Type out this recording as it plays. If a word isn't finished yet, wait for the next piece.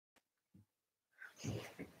Hi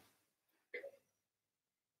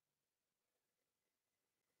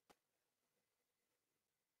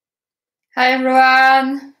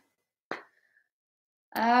everyone.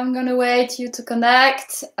 I'm gonna wait you to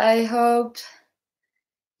connect. I hope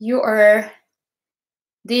you are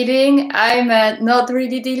dealing. I'm not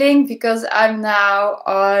really dealing because I'm now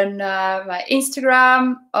on my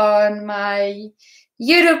Instagram, on my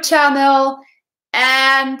YouTube channel,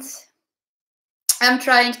 and I'm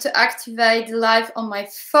trying to activate the live on my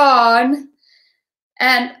phone.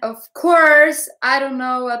 And of course, I don't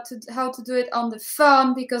know how to do it on the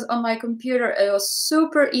phone because on my computer it was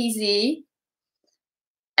super easy.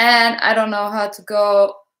 And I don't know how to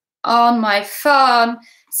go on my phone.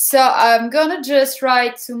 So I'm gonna just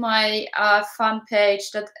write to my fan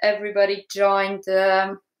page that everybody joined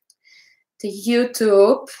the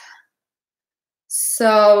YouTube.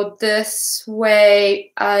 So this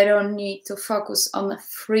way I don't need to focus on the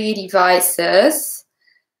 3 devices.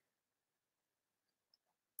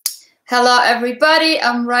 Hello everybody,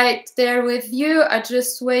 I'm right there with you. I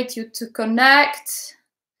just wait you to connect.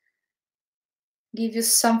 Give you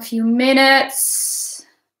some few minutes.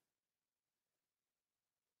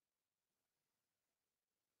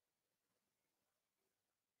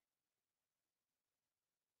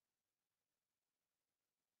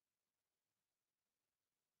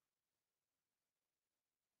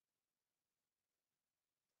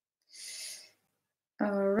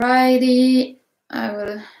 Alrighty, I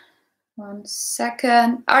will. 1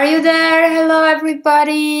 second. Are you there? Hello,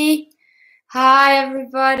 everybody. Hi,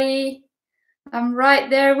 everybody. I'm right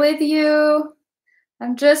there with you.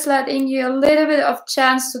 I'm just letting you a little bit of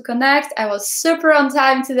chance to connect. I was super on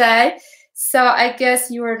time today, so I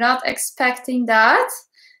guess you were not expecting that.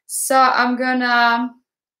 So I'm gonna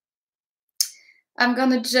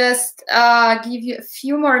just give you a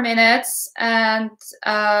few more minutes and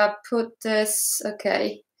put this.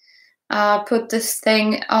 Okay. Put this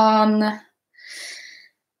thing on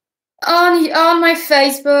my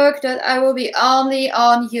Facebook that I will be only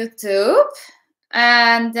on YouTube,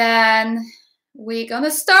 and then we're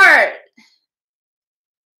gonna start.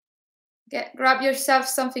 Grab yourself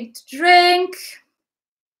something to drink.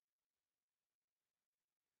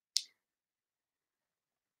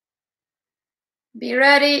 Be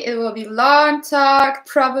ready. It will be long talk,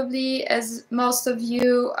 probably, as most of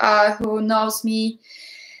you who knows me.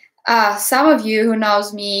 Some of you who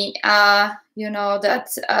knows me, you know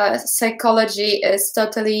that psychology is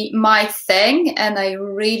totally my thing, and I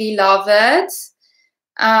really love it.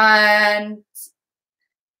 And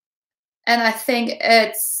I think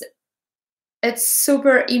it's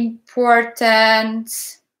super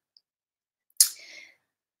important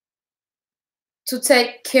to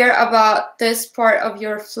take care about this part of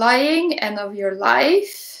your flying and of your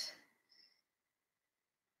life.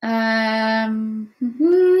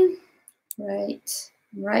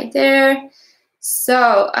 Right there.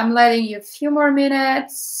 So I'm letting you a few more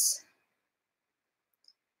minutes.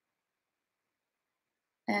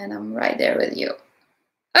 And I'm right there with you.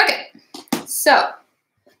 Okay, so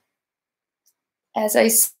as I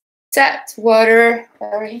said, water,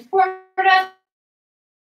 very important.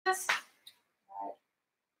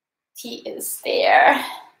 Tea is there.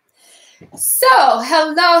 So,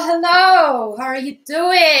 hello. How are you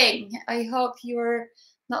doing? I hope you're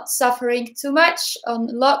not suffering too much on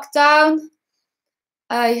lockdown.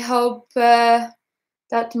 I hope that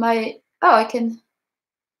I can.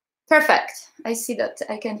 Perfect. I see that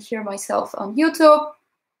I can hear myself on YouTube.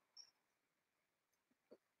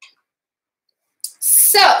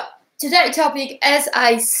 So, today's topic, as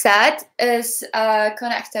I said, is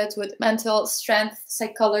connected with mental strength,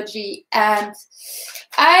 psychology, and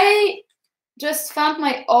I just found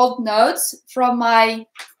my old notes from my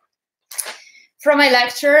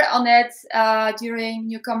lecture on it during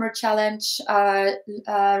Newcomer Challenge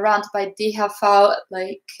run by DHV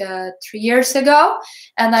like 3 years ago,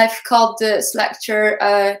 and I've called this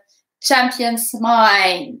lecture Champion's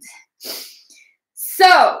Mind.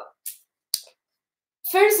 So,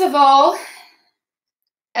 first of all,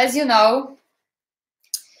 as you know,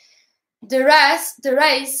 the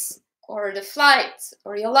race, or the flight,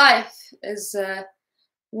 or your life is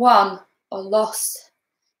won or lost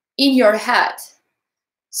in your head.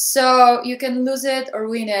 So you can lose it or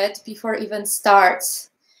win it before it even starts.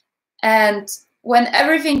 And when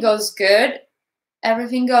everything goes good,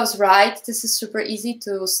 everything goes right, this is super easy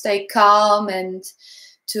to stay calm and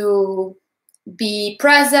to be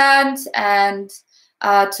present and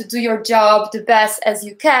to do your job the best as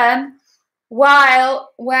you can.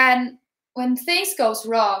 While when things goes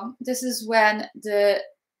wrong, this is when the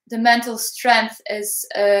mental strength is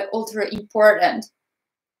ultra important.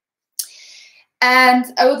 And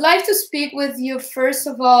I would like to speak with you first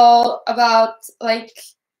of all about like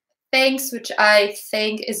things which I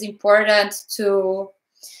think is important to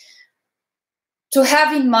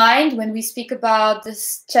have in mind when we speak about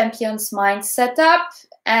this champion's mind setup.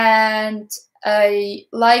 And I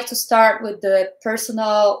like to start with the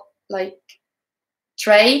personal like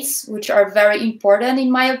traits which are very important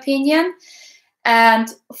in my opinion. And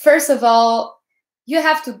first of all, you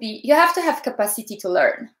have to have capacity to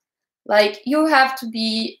learn. Like you have to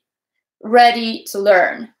be ready to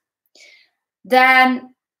learn.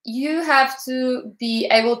 Then you have to be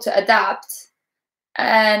able to adapt.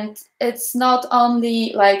 And it's not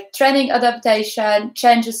only like training adaptation,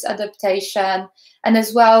 changes adaptation, and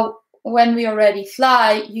as well, when we already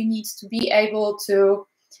fly, you need to be able to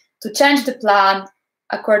change the plan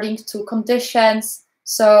according to conditions.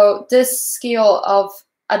 So this skill of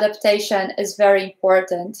adaptation is very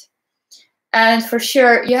important. And for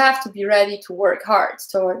sure, you have to be ready to work hard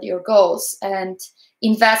toward your goals and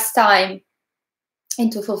invest time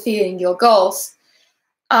into fulfilling your goals.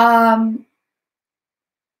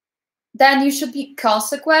 Then you should be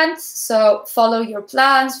consequent. So follow your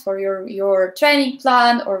plans for your training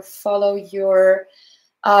plan, or follow your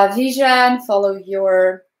vision, follow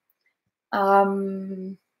your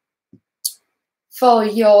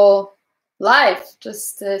life.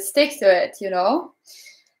 Just stick to it, you know.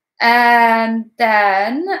 And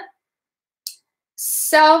then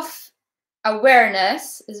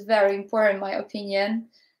self-awareness is very important, in my opinion.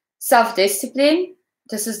 Self-discipline.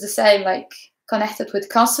 This is the same, like connected with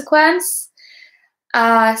consequence.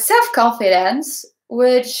 Self-confidence,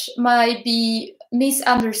 which might be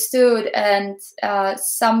misunderstood, and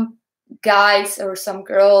some guys or some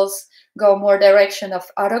girls go more direction of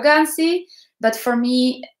arrogancy. But for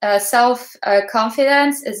me,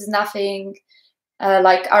 self-confidence is nothing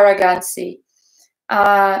like arrogancy.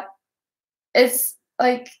 It's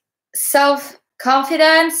like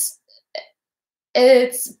self-confidence.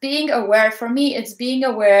 It's being aware. For me, it's being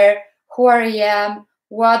aware who I am,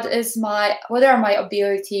 what are my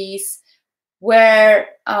abilities, where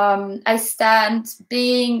I stand,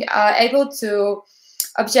 being able to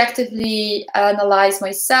objectively analyze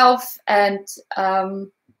myself and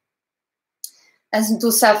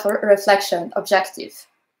do self-reflection, objective.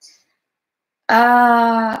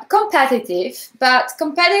 Competitive, but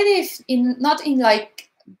competitive not in like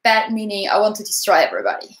bad meaning, I want to destroy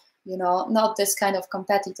everybody, you know, not this kind of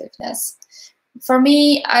competitiveness. For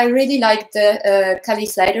me, I really like the Kelly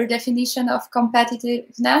Slater definition of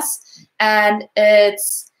competitiveness, and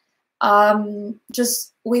it's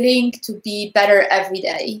just willing to be better every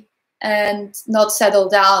day and not settle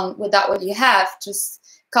down without what you have, just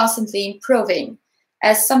constantly improving.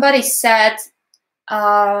 As somebody said,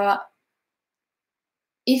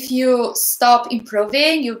 if you stop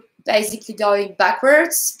improving, you're basically going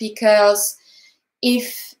backwards, because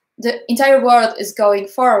if the entire world is going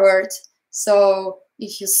forward, so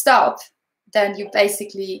if you stop, then you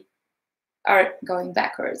basically are going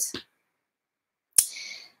backwards.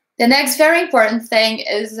 The next very important thing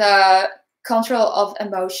is control of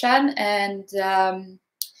emotion. And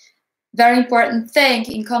very important thing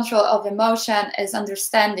in control of emotion is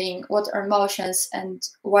understanding what are emotions and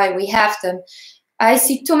why we have them. I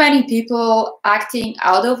see too many people acting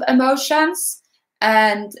out of emotions,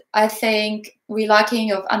 and I think we're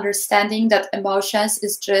lacking of understanding that emotions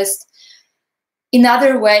is just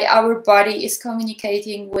another way our body is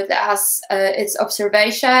communicating with us. It's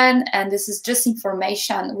observation, and this is just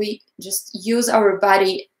information. We just use our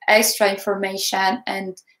body extra information,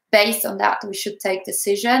 and based on that we should take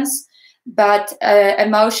decisions. But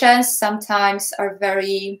emotions sometimes are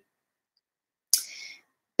very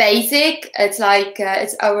basic. It's like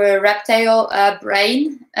it's our reptile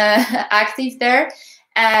brain active there,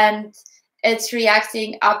 and it's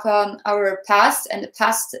reacting upon our past, and the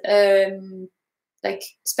past like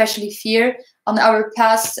especially fear, on our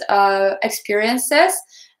past experiences.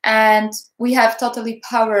 And we have totally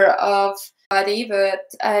power of body, but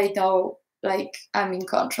I know like I'm in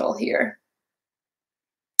control here.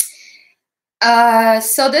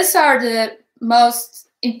 So these are the most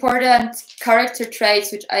important character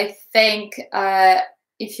traits which I think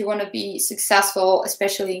if you want to be successful,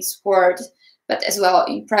 especially in sport, but as well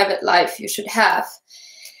in private life, you should have.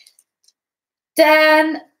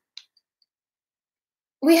 Then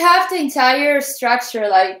we have the entire structure,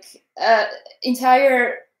 like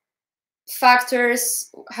entire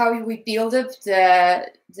factors, how we build up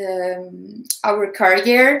our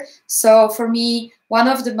career. So for me, one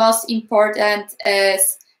of the most important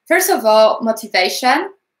is, first of all,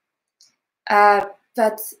 motivation.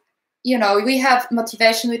 But you know, we have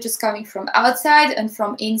motivation which is coming from outside and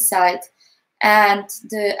from inside. And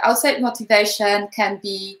the outside motivation can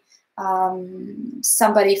be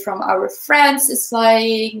somebody from our friends is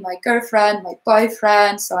flying, my girlfriend, my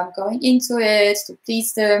boyfriend, so I'm going into it to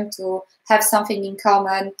please them, to have something in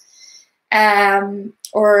common.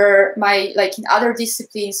 Or like in other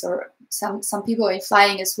disciplines, or some people in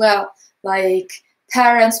flying as well, like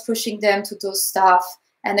parents pushing them to do stuff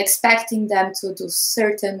and expecting them to do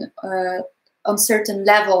certain on certain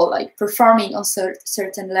level, like performing on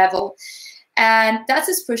certain level. And that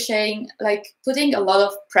is pushing, like putting a lot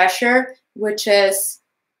of pressure, which is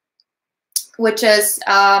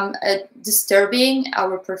disturbing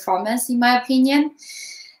our performance, in my opinion.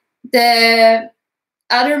 The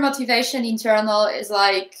other motivation internal is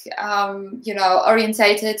like, you know,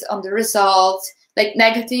 orientated on the result, like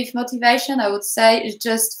negative motivation, I would say, is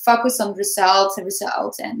just focus on results and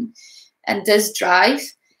this drive.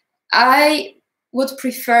 I would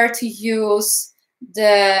prefer to use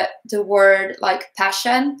the word like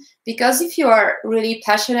passion, because if you are really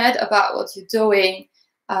passionate about what you're doing,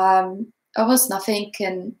 almost nothing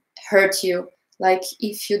can hurt you. Like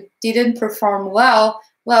if you didn't perform well,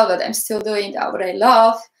 but I'm still doing what I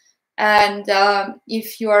love. And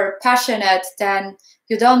if you are passionate, then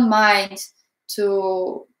you don't mind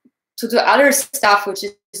to do other stuff which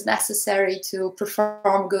is necessary to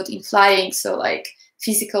perform good in flying. So like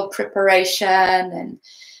physical preparation,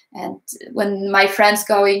 and when my friends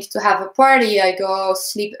going to have a party, I go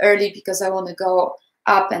sleep early because I want to go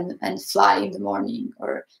up and fly in the morning.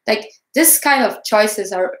 Or like this kind of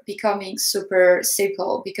choices are becoming super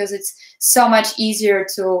simple because it's so much easier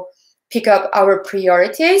to pick up our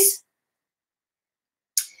priorities.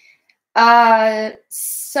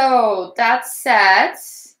 So that said,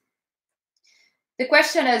 the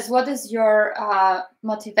question is, what is your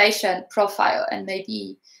motivation profile? And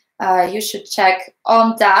maybe you should check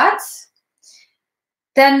on that.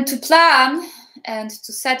 Then to plan and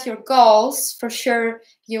to set your goals, for sure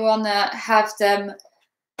you want to have them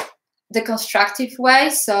the constructive way.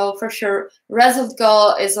 So for sure, result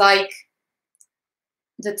goal is like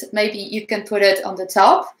that, maybe you can put it on the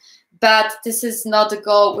top, but this is not a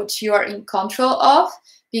goal which you are in control of,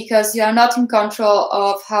 because you are not in control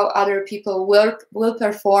of how other people will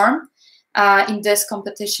perform in this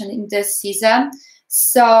competition, in this season.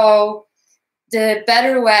 So the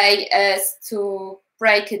better way is to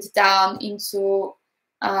break it down into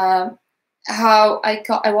how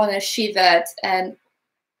I want to achieve it, and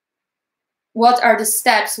what are the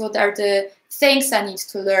steps, what are the things I need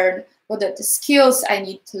to learn, what are the skills I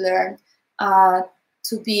need to learn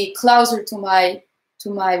to be closer to my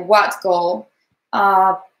what goal.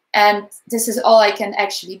 And this is all I can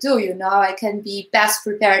actually do, you know. I can be best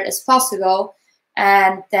prepared as possible,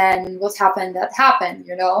 and then what happened, that happened,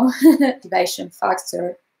 you know. Motivation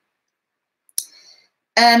factor.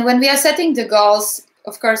 And when we are setting the goals,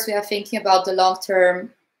 of course, we are thinking about the long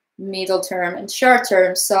term, middle term, and short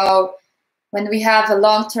term. So when we have a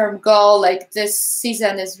long term goal, like this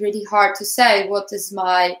season, is really hard to say what is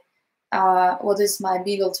my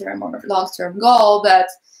middle term or long term goal, but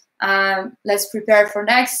let's prepare for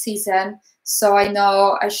next season. So I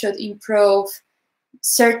know I should improve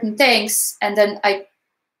certain things, and then I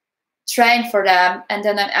train for them, and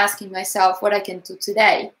then I'm asking myself what I can do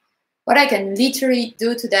today, what I can literally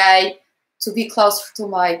do today to be close to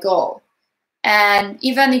my goal. And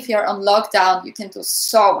even if you're on lockdown, you can do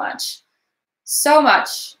so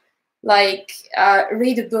much, like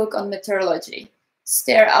read a book on meteorology,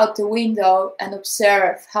 stare out the window and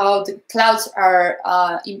observe how the clouds are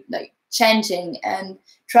like changing, and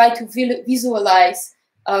try to visualize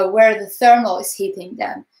where the thermal is hitting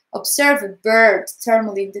them. Observe a bird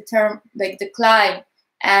thermally, like the climb,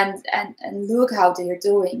 and look how they are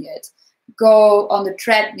doing it. Go on the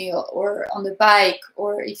treadmill or on the bike,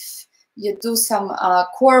 or if you do some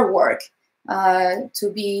core work to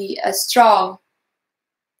be strong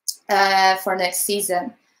for next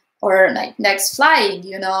season, or like next flying,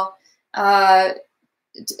 you know. Like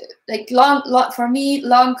for me,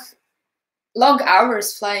 long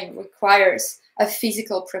hours flying requires a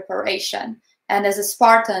physical preparation, and as a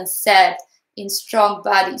Spartan said, in strong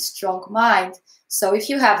body, strong mind. So if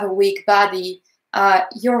you have a weak body,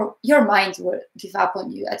 your mind will give up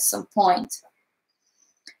on you at some point.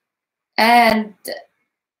 And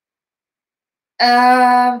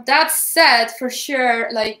that said, for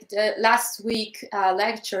sure, like the last week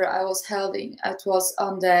lecture I was holding, it was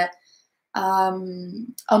on the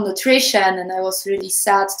on nutrition, and I was really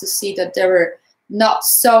sad to see that there were not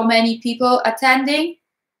so many people attending,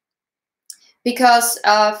 because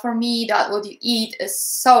for me, that what you eat is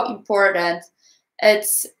so important.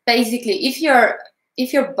 It's basically,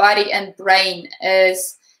 if your body and brain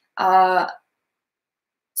is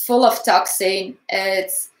full of toxin,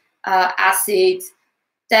 it's acid,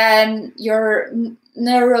 then your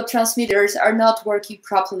neurotransmitters are not working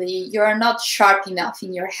properly. You are not sharp enough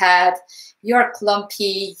in your head. You're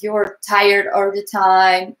clumpy. You're tired all the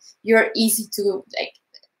time. You're easy to, like,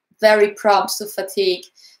 very prompt to fatigue.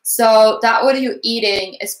 So that what you're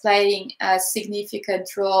eating is playing a significant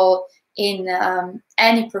role in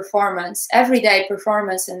any performance, everyday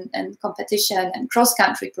performance and competition and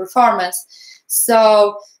cross-country performance.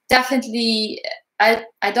 So definitely, I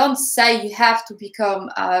don't say you have to become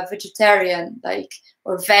a vegetarian, like,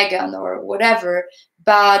 or vegan or whatever,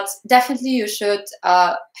 but definitely you should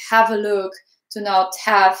have a look to not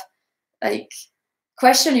have, like,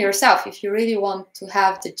 question yourself if you really want to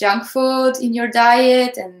have the junk food in your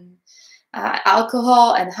diet, and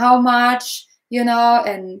alcohol, and how much, you know,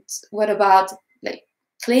 and what about, like,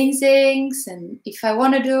 cleansings, and if I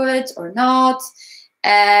want to do it or not.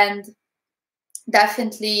 And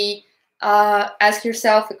definitely ask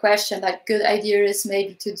yourself a question, like, good idea is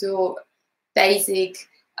maybe to do basic,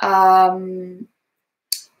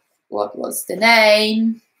 what was the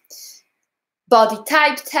name, body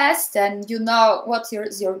type test, and you know what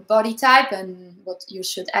your body type and what you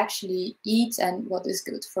should actually eat and what is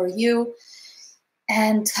good for you.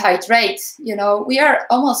 And hydrate. You know, we are,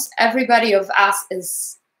 almost everybody of us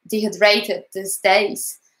is dehydrated these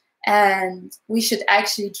days, and we should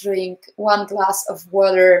actually drink 1 glass of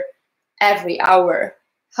water every hour.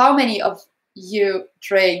 How many of you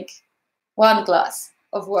drink 1 glass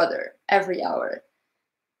of water every hour?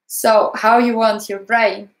 So how you want your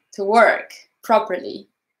brain to work properly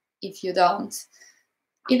if you don't?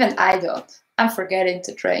 Even I don't. I'm forgetting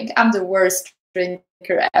to drink. I'm the worst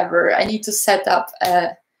drinker ever. I need to set up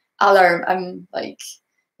an alarm. I'm like,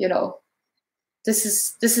 you know, this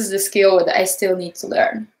is the skill that I still need to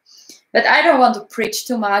learn. But I don't want to preach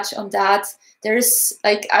too much on that. There's,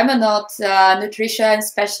 like, I'm not a nutrition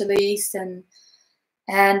specialist, and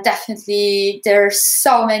definitely there's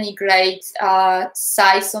so many great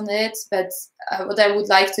sites on it. But what I would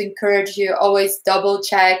like to encourage you, always double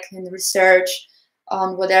check and research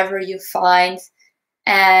on whatever you find.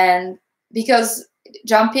 And because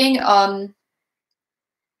jumping on,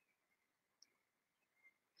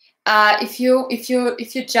 if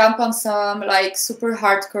you jump on some, like, super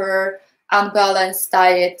hardcore unbalanced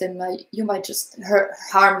diet, then you might just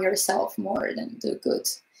harm yourself more than do good.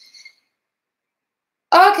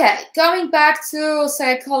 Okay, going back to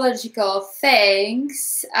psychological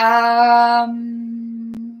things,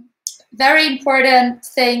 very important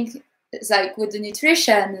thing is, like, with the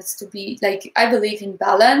nutrition, is to be, like, I believe in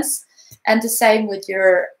balance, and the same with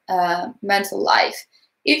your mental life.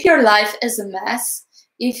 If your life is a mess,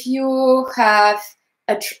 if you have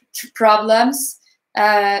problems,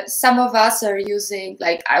 some of us are using,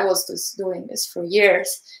 like, I was just doing this for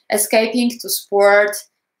years, escaping to sport,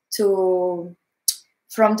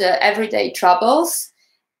 from the everyday troubles.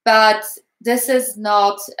 But this is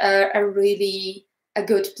not a really a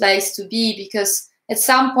good place to be, because at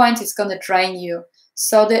some point it's going to drain you.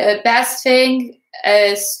 So the best thing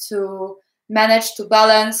is to manage to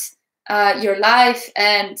balance your life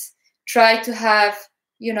and try to have,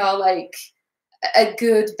 you know, like, a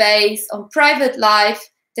good base on private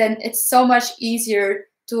life. Then it's so much easier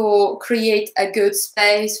to create a good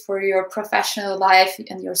space for your professional life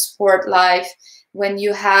and your sport life, when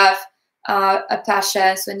you have a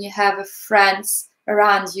passion, when you have friends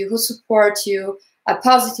around you who support you,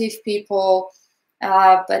 positive people,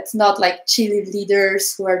 but not like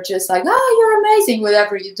cheerleaders who are just like, oh, you're amazing,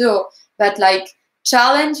 whatever you do, but like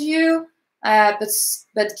challenge you,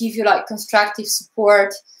 but give you like constructive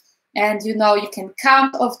support, and you know you can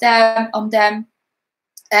count on them,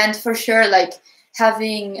 and for sure, like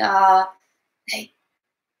having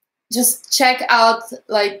just check out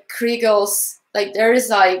like Kriegel's. Like there is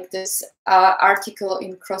like this article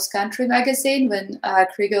in Cross Country magazine when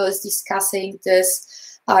Kriegel is discussing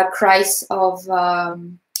this crisis of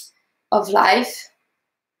life.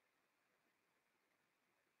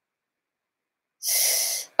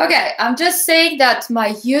 Okay, I'm just saying that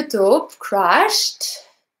my YouTube crashed.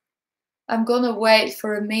 I'm gonna wait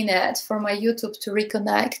for a minute for my YouTube to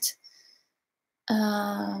reconnect.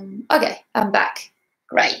 Okay, I'm back.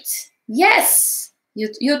 Great. Yes,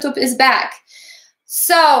 YouTube is back.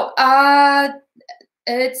 So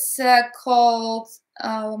it's called,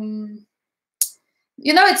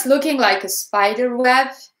 you know, it's looking like a spider web.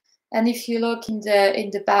 And if you look in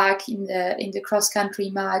the back in the cross country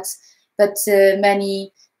mags, but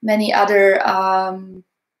many other.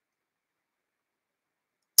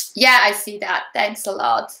 Yeah, I see that. Thanks a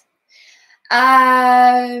lot.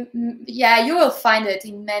 Yeah, you will find it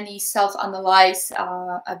in many self-analyze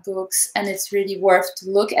books, and it's really worth to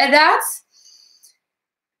look at that.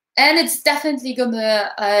 And it's definitely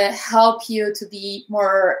gonna help you to be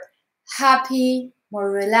more happy,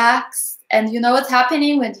 more relaxed. And you know what's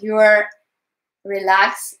happening when you're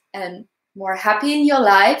relaxed and more happy in your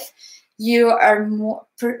life? You are more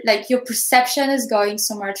like your perception is going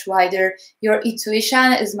so much wider. Your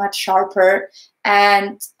intuition is much sharper,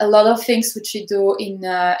 and a lot of things which you do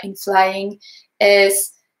in flying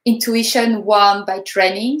is intuition won by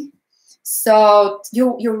training. So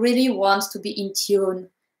you really want to be in tune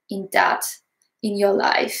in that in your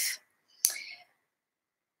life.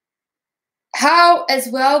 How as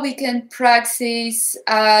well we can practice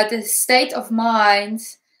the state of mind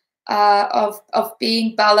of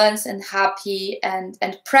being balanced and happy and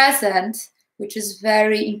present, which is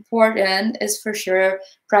very important, is for sure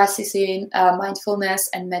practicing mindfulness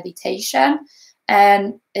and meditation.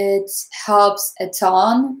 And it helps a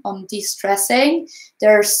ton on de-stressing.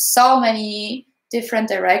 There are so many different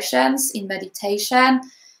directions in meditation.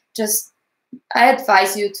 Just I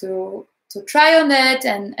advise you to try on it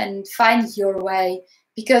and find your way,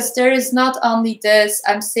 because there is not only this,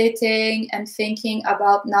 I'm sitting and thinking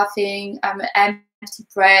about nothing, I'm an empty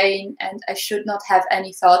brain and I should not have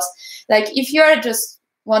any thoughts. Like if you're just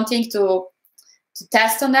wanting to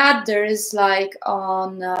test on that, there is like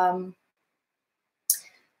on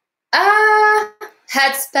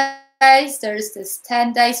Headspace, there's this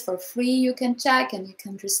 10 days for free you can check and you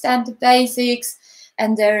can understand the basics.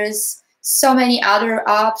 And there is so many other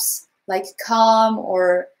apps like Krum,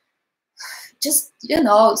 or just, you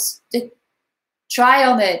know, try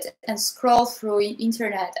on it and scroll through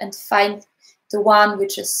internet and find the one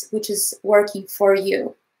which is working for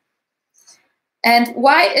you. And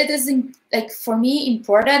why it is like for me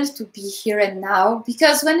important to be here and now,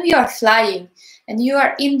 because when we are flying and you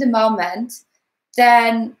are in the moment,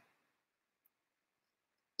 then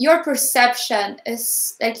your perception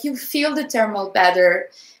is like you feel the thermal better,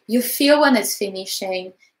 you feel when it's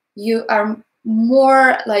finishing, you are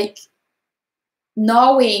more like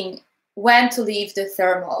knowing when to leave the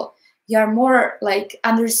thermal, you're more like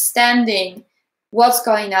understanding what's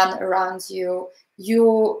going on around you.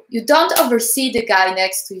 You don't oversee the guy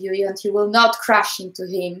next to you and you will not crash into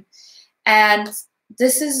him. And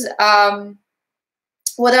this is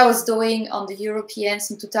what I was doing on the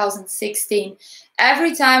Europeans in 2016.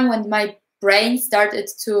 Every time when my brain started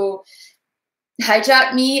to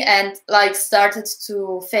hijack me and like started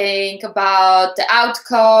to think about the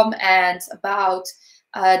outcome and about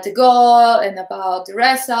the goal and about the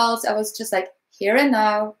results, I was just like, here and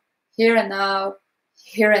now, here and now,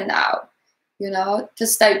 here and now, you know,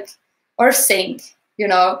 just like, or sing, you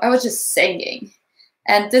know, I was just singing.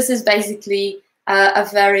 And this is basically a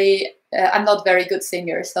very, I'm not very good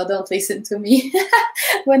singer, so don't listen to me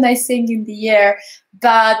when I sing in the air,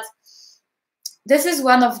 but this is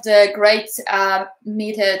one of the great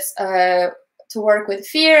methods to work with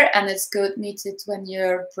fear, and it's good method when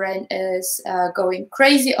your brain is going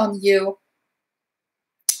crazy on you.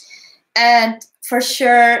 And for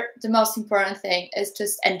sure, the most important thing is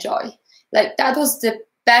just enjoy. Like that was the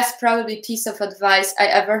best probably piece of advice I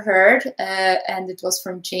ever heard, and it was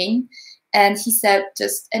from Jim. And he said,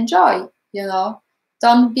 just enjoy, you know,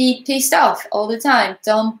 don't be pissed off all the time.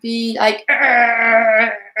 Don't be like,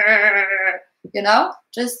 you know,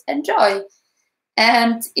 just enjoy.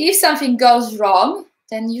 And if something goes wrong,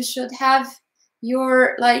 then you should have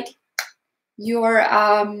your like your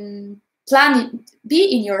plan be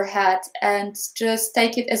in your head and just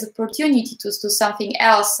take it as an opportunity to do something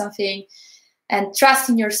else, and trust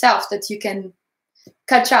in yourself that you can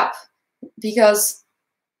catch up. Because,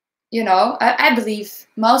 you know, I believe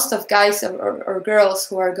most of guys or girls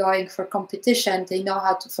who are going for competition, they know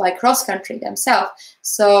how to fly cross country themselves.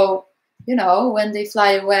 So, you know, when they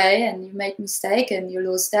fly away and you make mistake and you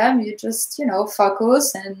lose them, you just, you know,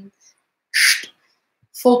 focus and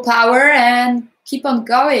full power and keep on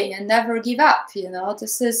going and never give up, you know.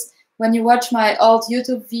 This is, when you watch my old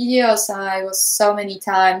YouTube videos, I was so many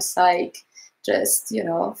times like just, you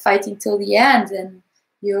know, fighting till the end, and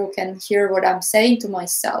you can hear what I'm saying to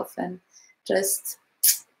myself, and just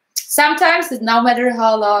sometimes, no matter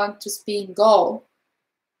how long, just be in goal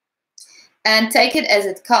and take it as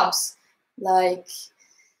it comes. Like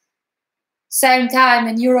same time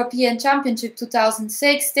in European Championship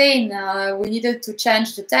 2016, we needed to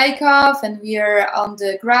change the takeoff, and we are on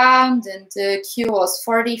the ground, and the queue was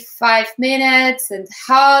 45 minutes and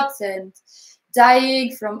hot and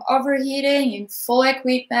dying from overheating in full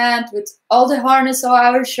equipment with all the harness on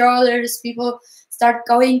our shoulders. People start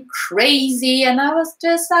going crazy. And I was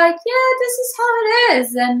just like, yeah, this is how it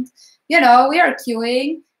is. And, you know, we are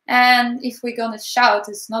queuing. And if we're going to shout,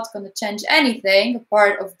 it's not going to change anything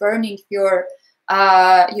apart of burning your,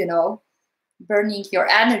 you know, burning your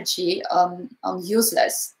energy on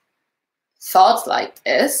useless thoughts like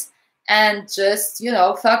this. And just, you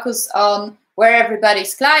know, focus on where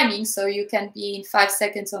everybody's climbing, so you can be in 5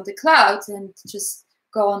 seconds on the cloud and just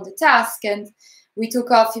go on the task. And we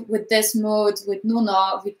took off with this mood with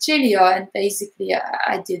Nuno, with Cilio, and basically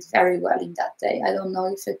I did very well in that day. I don't know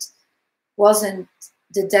if it wasn't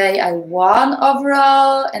the day I won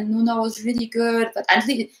overall, and Nuno was really good, but at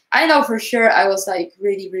least I know for sure I was like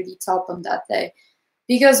really, really top on that day,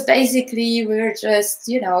 because basically we were just,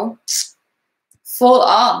 you know, full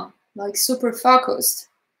on, like super focused.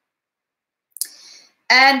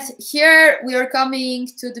 And here we are coming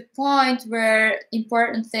to the point where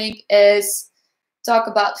important thing is talk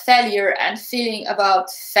about failure and feeling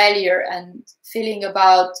about failure and feeling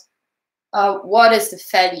about what is the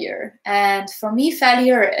failure. And for me,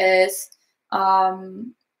 failure is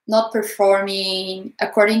not performing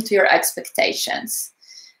according to your expectations.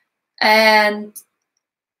 And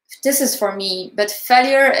this is for me, but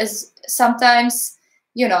failure is sometimes,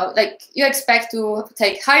 you know, like you expect to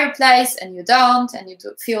take higher place and you don't, and you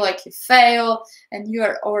feel like you fail and you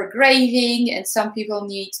are overgraving, and some people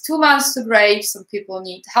need 2 months to grave, some people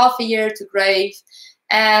need half a year to grave.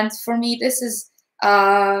 And for me, this is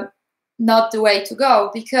not the way to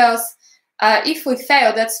go, because if we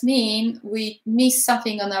fail, that's mean we miss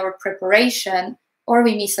something on our preparation, or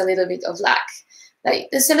we miss a little bit of luck. Like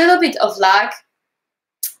there's a little bit of luck.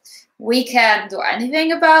 We can't do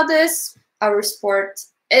anything about this. Our sport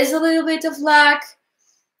is a little bit of luck,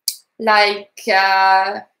 like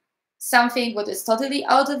something what is totally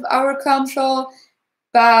out of our control.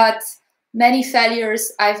 But many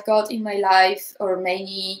failures I've got in my life, or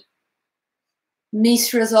many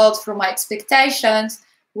missed results from my expectations,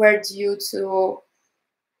 were due to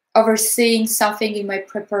overseeing something in my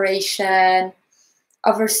preparation,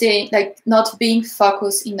 overseeing, like not being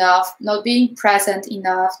focused enough, not being present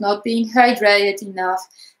enough, not being hydrated enough.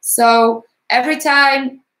 So every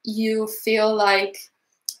time you feel like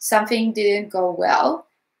something didn't go well,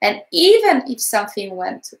 and even if something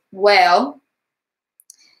went well,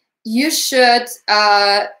 you should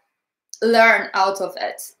learn out of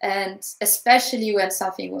it, and especially when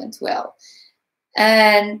something went well,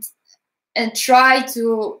 and try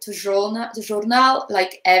to journal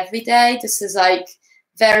like every day. This is like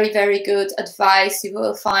very, very good advice you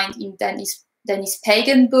will find in Dennis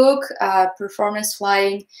Pagan book, Performance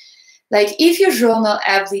Flying. Like if you journal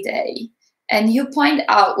every day and you point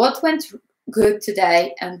out what went good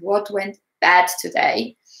today and what went bad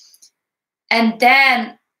today, and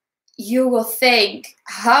then you will think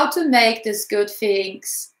how to make these good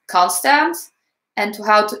things constant and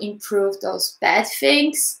how to improve those bad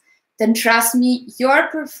things, then trust me, your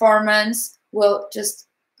performance will just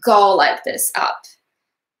go like this up,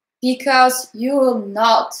 because you will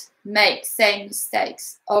not make same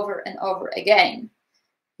mistakes over and over again,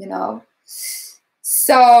 you know.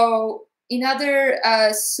 So another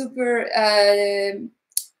super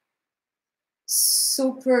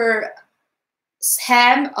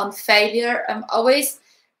scam on failure, I'm always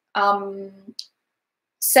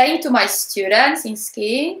saying to my students in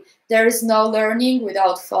skiing, there is no learning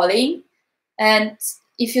without falling. And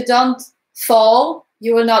if you don't fall,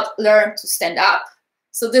 you will not learn to stand up.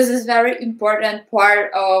 So this is very important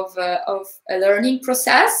part of a learning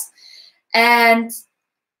process. And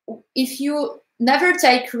if you never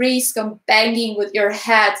take risk on banging with your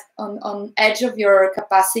head on edge of your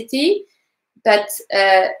capacity, but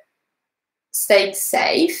staying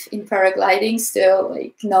safe in paragliding, still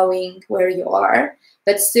like knowing where you are,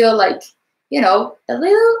 but still like, you know, a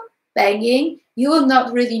little banging, you will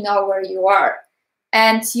not really know where you are.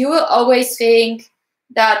 And you will always think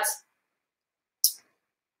that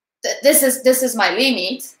this is my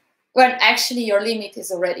limit, when actually your limit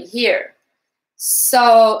is already here.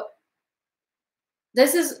 So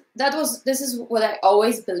this is what I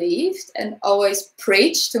always believed and always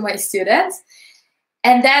preached to my students.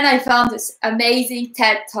 And then I found this amazing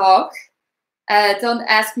TED talk. Don't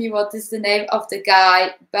ask me what is the name of the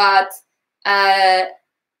guy, but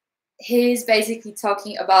he's basically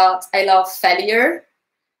talking about I love failure.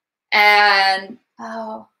 And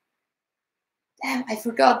oh, damn, I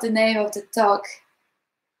forgot the name of the talk.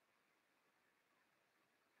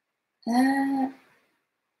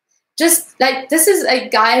 Just like, this is a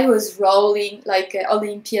guy who is rolling like an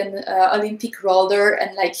Olympic roller,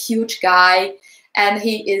 and like huge guy, and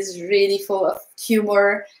he is really full of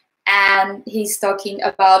humor. and he's talking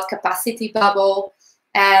about capacity bubble.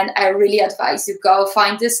 And I really advise you go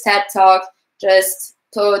find this TED Talk. Just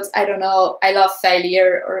put, I don't know, I love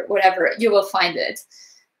failure or whatever. You will find it.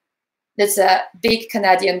 That's a big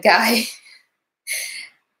Canadian guy.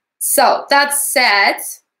 So that said,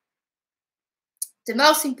 the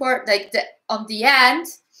most important, like on the end,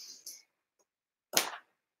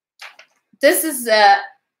 this is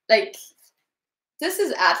this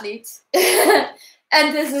is athlete,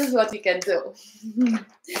 and this is what you can do.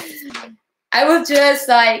 I will just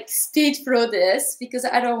like speed through this because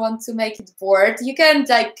I don't want to make it bored. You can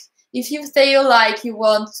like, if you feel like you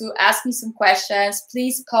want to ask me some questions,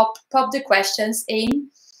 please pop the questions in,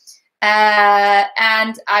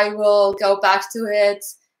 and I will go back to it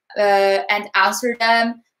and answer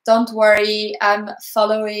them. Don't worry, I'm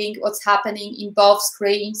following what's happening in both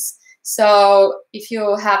screens. So if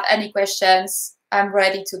you have any questions, I'm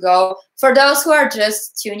ready to go. For those who are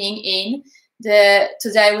just tuning in,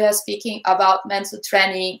 today we are speaking about mental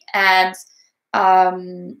training and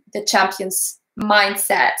the champion's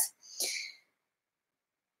mindset.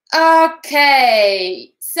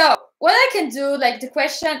 Okay, so what I can do, like the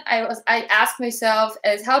question I asked myself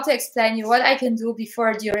is how to explain you what I can do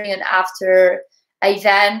before, during, and after an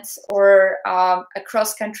event or a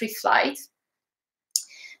cross-country flight.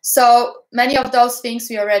 So many of those things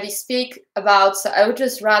we already speak about, so I will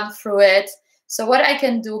just run through it. So what I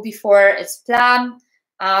can do before is plan,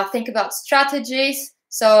 think about strategies.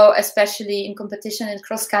 So especially in competition and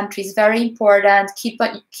cross country is very important. Keep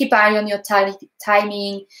eye on your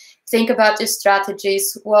timing. Think about your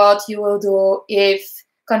strategies, what you will do if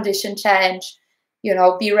condition change. You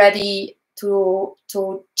know, be ready to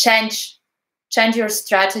change your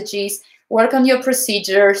strategies. Work on your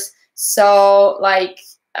procedures. So like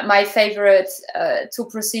my favorite 2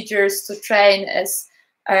 procedures to train is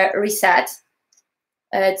reset.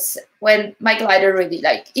 It's when my glider really,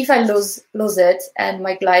 like if I lose it and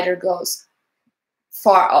my glider goes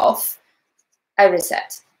far off, I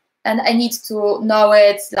reset. And I need to know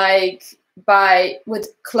it like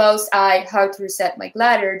with close eye how to reset my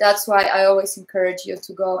glider. That's why I always encourage you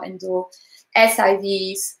to go and do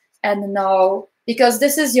SIVs and know, because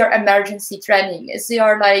this is your emergency training. It's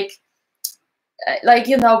your like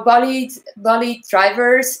you know, bolide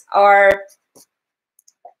drivers are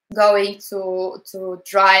going to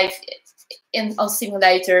drive on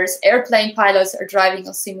simulators. Airplane pilots are driving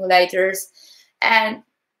on simulators, and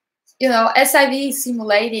you know, SIV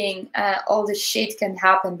simulating all the shit can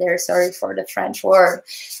happen there. Sorry for the French word,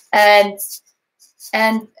 and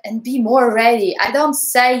be more ready. I don't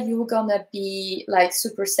say you're gonna be like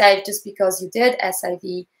super safe just because you did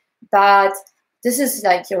SIV, but this is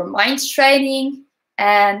like your mind training,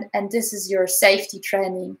 and this is your safety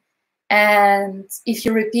training. And if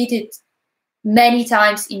you repeat it many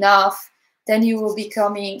times enough, then you will be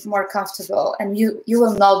becoming more comfortable, and you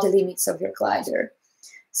will know the limits of your glider.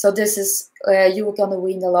 So this is, you're gonna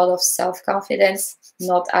win a lot of self-confidence,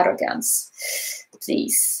 not arrogance,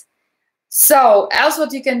 please. So else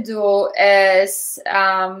what you can do is,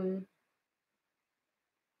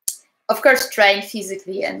 of course, train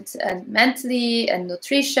physically and mentally, and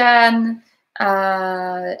nutrition,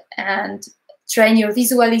 and train your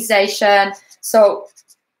visualization. So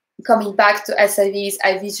coming back to SIVs,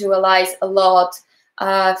 I visualize a lot,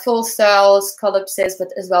 full cells, collapses,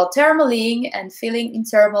 but as well thermaling and feeling in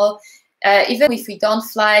thermal. Even if we don't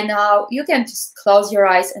fly now, you can just close your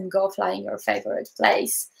eyes and go fly in your favorite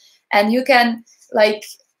place. And you can, like,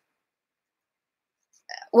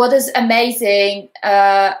 what is amazing,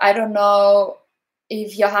 I don't know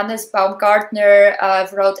if Johannes Baumgartner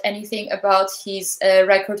wrote anything about his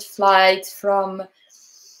record flight from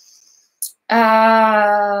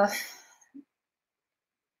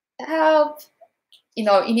you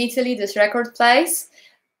know, in Italy, this record place,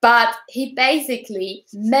 but he basically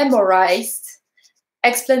memorized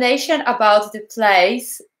explanation about the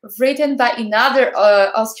place written by another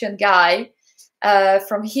Austrian guy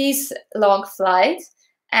from his long flight.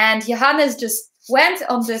 And Johannes just went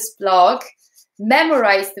on this blog,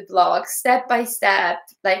 memorized the blog step by step,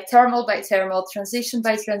 like thermal by thermal, transition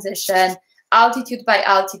by transition, altitude by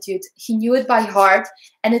altitude. He knew it by heart.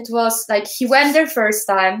 And it was like, he went there first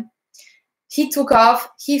time, he took off,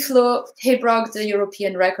 he flew, he broke the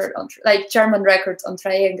European record on, like German record on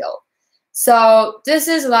triangle. So this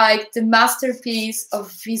is like the masterpiece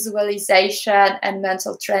of visualization and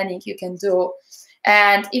mental training you can do.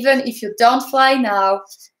 And even if you don't fly now,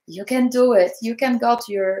 you can do it. You can go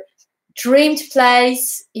to your dreamed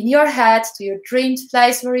place in your head, to your dreamed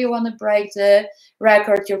place where you want to break the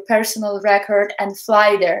record, your personal record, and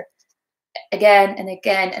fly there. again and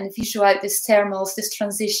again, and visualize these thermals, these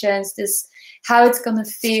transitions, this how it's gonna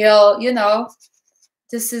feel, you know.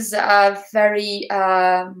 This is a very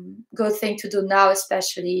good thing to do now,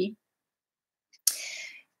 especially.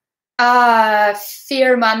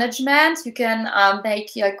 Fear management. You can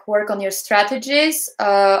make like work on your strategies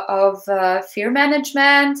of fear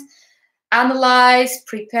management. Analyze,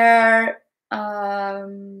 prepare your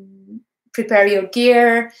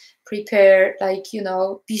gear, prepare, like, you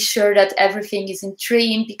know, be sure that everything is in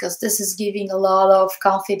trim, because this is giving a lot of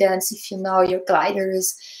confidence if you know your glider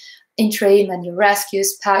is in trim and your rescue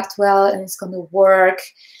is packed well and it's going to work.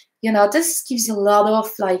 You know, this gives a lot of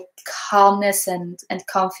like calmness and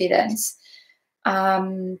confidence.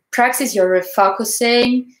 Practice your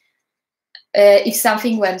refocusing. If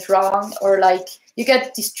something went wrong, or like you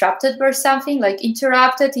get distracted by something, like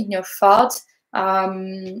interrupted in your thought,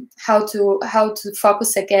 how to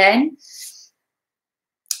focus again.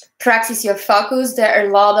 Practice your focus. There are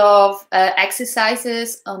a lot of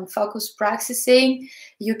exercises on focus practicing.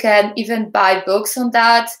 You can even buy books on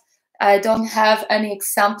that. I don't have any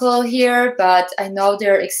example here, but I know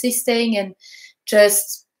they're existing, and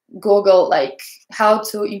just Google like how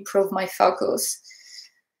to improve my focus.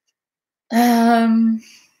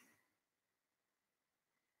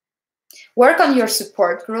 Work on your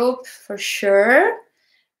support group for sure,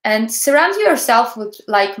 and surround yourself with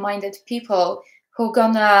like-minded people who are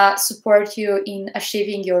gonna support you in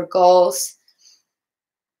achieving your goals.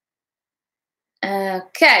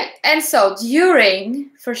 Okay, and so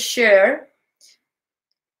during, for sure,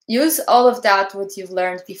 use all of that what you've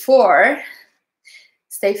learned before.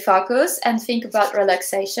 Stay focused and think about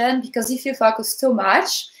relaxation, because if you focus too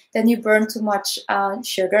much, then you burn too much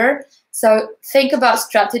sugar. So think about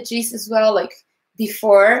strategies as well, like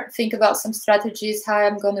before, think about some strategies, how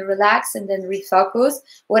I'm going to relax and then refocus.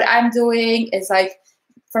 What I'm doing is, like,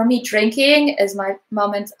 for me, drinking is my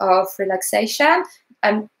moment of relaxation.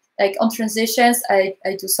 I'm like on transitions, I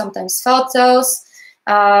do sometimes photos,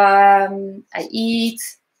 I eat.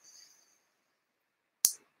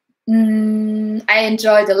 I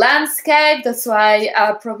enjoy the landscape. That's why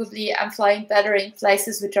probably I'm flying better in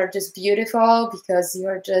places which are just beautiful, because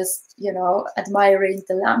you're just, you know, admiring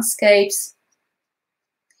the landscapes.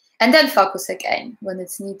 And then focus again when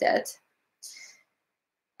it's needed.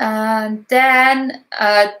 And then,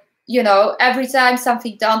 you know, every time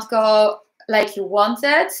something don't go like you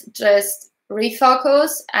wanted, just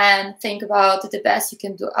refocus and think about the best you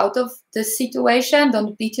can do out of the situation.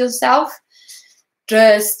 Don't beat yourself.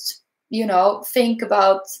 Just, you know, think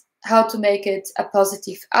about how to make it a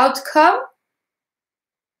positive outcome.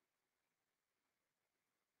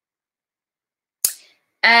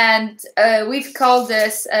 And we've called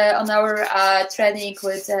this on our training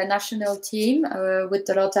with the national team, with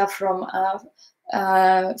Dorota from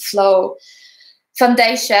Flow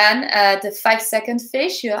Foundation, the 5-second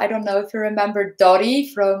fish. I don't know if you remember Dory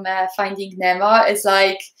from Finding Nemo. It's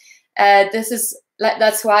like,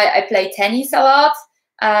 that's why I play tennis a lot.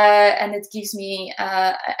 And it gives me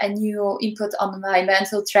a new input on my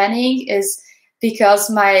mental training, is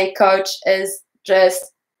because my coach is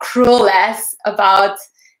just clueless about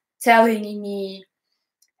telling me,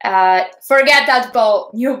 forget that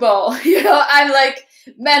ball, new ball. You know, I'm like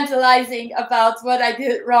mentalizing about what I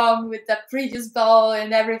did wrong with the previous ball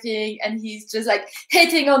and everything, and he's just like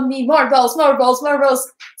hitting on me, more balls, more balls, more balls,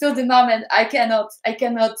 till the moment I cannot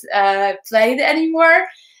play it anymore.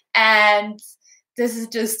 And this is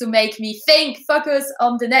just to make me think, focus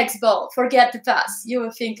on the next ball, forget the pass, you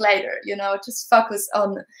will think later, you know, just focus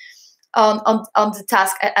on the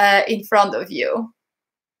task in front of you.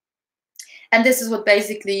 And this is what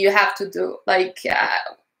basically you have to do, like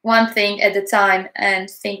one thing at a time, and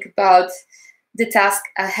think about the task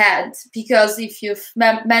ahead. Because if you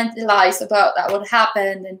mentalize about what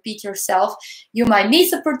happened and beat yourself, you might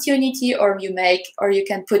miss opportunity, or you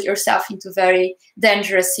can put yourself into very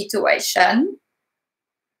dangerous situation.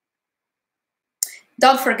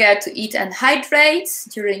 Don't forget to eat and hydrate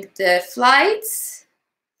during the flights.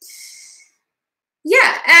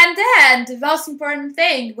 Yeah, and then the most important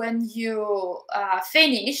thing, when you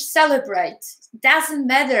finish, celebrate. Doesn't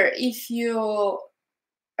matter if you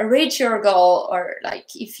reach your goal, or like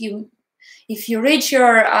if you reach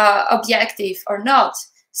your objective or not.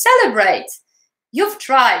 Celebrate. You've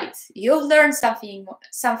tried. You've learned something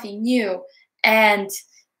new, and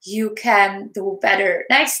you can do better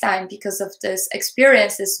next time because of this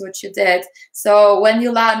experiences what you did. So when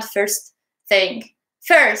you land, first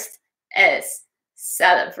is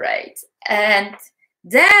celebrate. And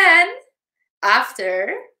then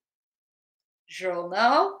after,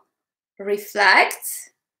 journal,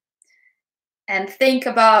 reflect, and think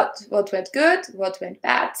about what went good, what went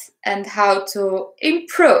bad, and how to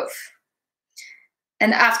improve.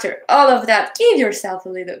 And after all of that, give yourself a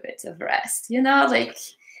little bit of rest, you know, like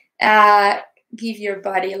give your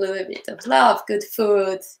body a little bit of love, good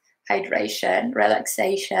food, hydration,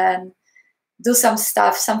 relaxation, do some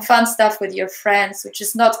stuff, some fun stuff with your friends, which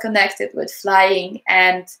is not connected with flying,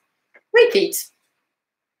 and repeat.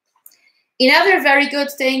 Another very good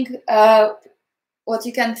thing, what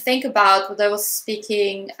you can think about, what I was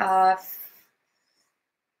speaking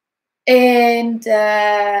in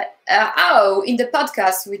the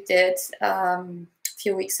podcast we did a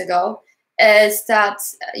few weeks ago, is that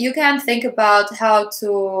you can think about how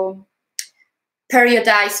to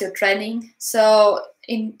periodize your training. So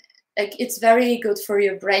it's very good for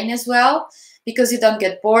your brain as well, because you don't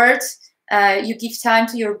get bored. You give time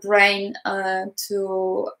to your brain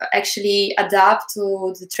to actually adapt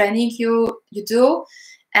to the training you do.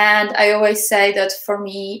 And I always say that for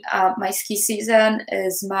me, my ski season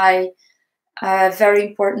is my very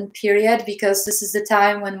important period, because this is the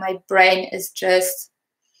time when my brain is just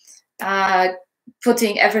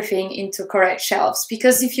putting everything into correct shelves.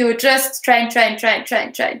 Because if you just train,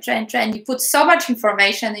 you put so much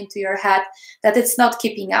information into your head that it's not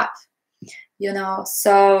keeping up, you know.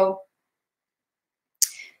 So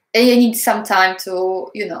you need some time to,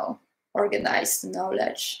 you know, organize the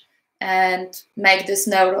knowledge and make these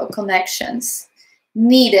neural connections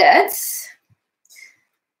needed.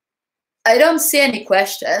 I don't see any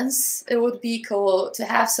questions. It would be cool to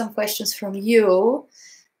have some questions from you,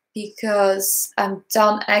 because I'm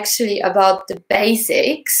done actually about the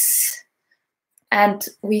basics, and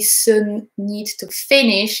we soon need to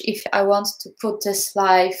finish if I want to put this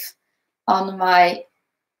live on my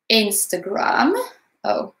Instagram.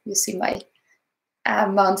 Oh, you see my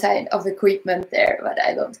mountain of equipment there, but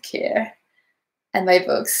I don't care. And my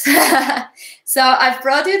books. So I've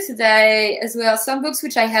brought you today as well some books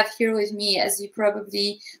which I have here with me. As you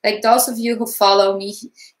probably, like those of you who follow me,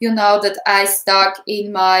 you know that I stuck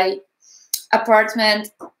in my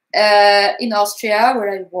apartment in Austria where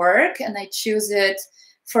I work, and I choose it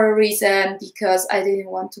for a reason, because I didn't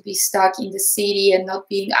want to be stuck in the city and not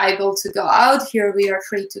being able to go out. Here we are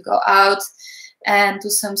free to go out and do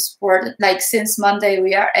some sport. Like since Monday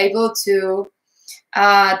we are able to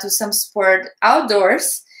do some sport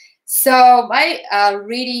outdoors. So my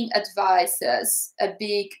reading advices,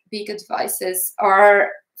 big advices, are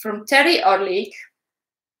from Terry Orlic,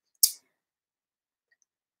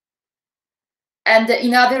 and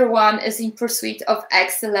another one is In Pursuit of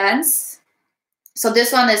Excellence. So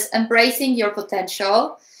this one is Embracing Your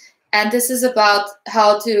Potential, and this is about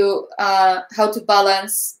how to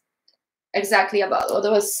balance, exactly about what I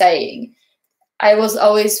was saying. I was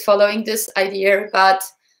always following this idea, but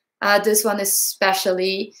this one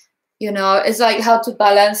especially, you know, it's like how to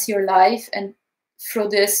balance your life and through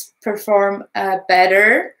this perform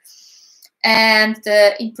better. And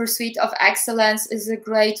In Pursuit of Excellence is a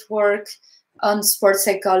great work on sports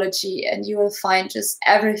psychology, and you will find just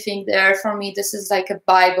everything there. For me, this is like a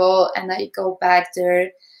Bible, and I go back there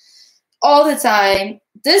all the time.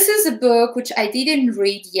 This is a book which I didn't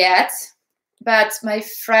read yet, but my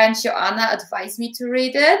friend Joanna advised me to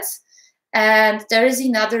read it. And there is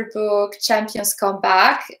another book, Champions Come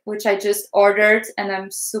Back, which I just ordered, and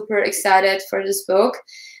I'm super excited for this book.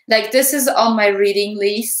 Like, this is on my reading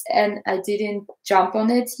list, and I didn't jump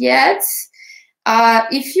on it yet.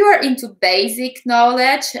 If you are into basic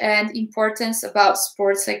knowledge and importance about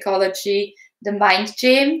sports psychology, the Mind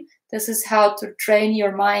Gym, this is how to train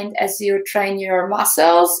your mind as you train your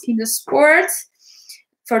muscles in the sport.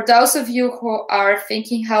 For those of you who are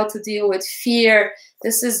thinking how to deal with fear,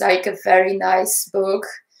 this is like a very nice book.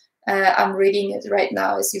 I'm reading it right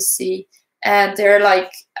now, as you see. And they're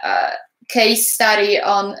like a case study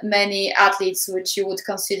on many athletes which you would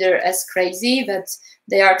consider as crazy, but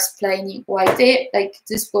they are explaining why they, like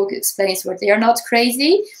this book explains why they are not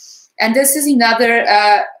crazy. And this is another,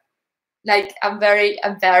 like, I'm very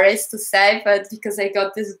embarrassed to say, but because I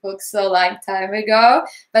got this book so long time ago,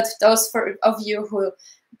 but those of you who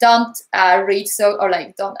don't read so, or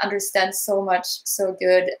like don't understand so much, so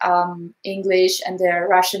good English, and they're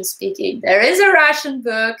Russian speaking, there is a Russian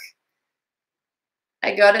book.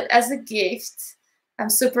 I got it as a gift. I'm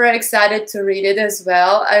super excited to read it as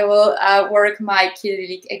well. I will work my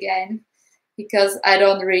Cyrillic again, because I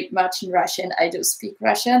don't read much in Russian. I do speak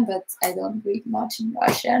Russian, but I don't read much in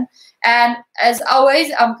Russian. And as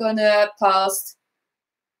always, I'm gonna post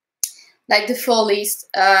like the full list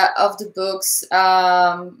of the books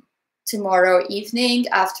tomorrow evening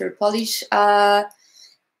after Polish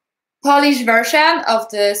version of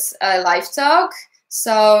this live talk.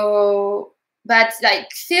 So, but like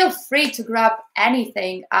feel free to grab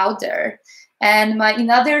anything out there. And my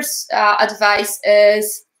another advice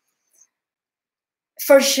is,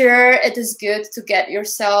 for sure, it is good to get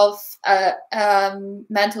yourself a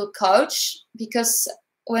mental coach, because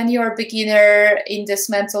when you're a beginner in this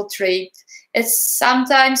mental trip, it's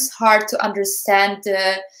sometimes hard to understand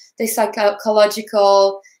the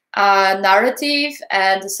psychological narrative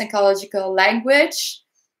and the psychological language.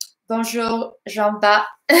 Bonjour, Jean-Ba.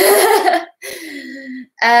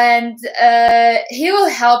 And he will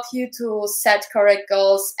help you to set correct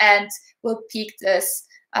goals and will pick this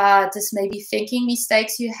maybe thinking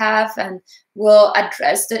mistakes you have, and will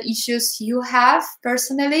address the issues you have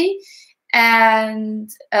personally. And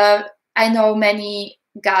I know many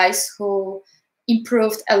guys who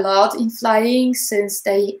improved a lot in flying since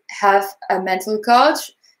they have a mental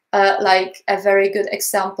coach. Like a very good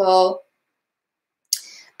example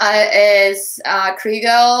is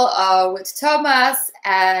Kriegel with Thomas,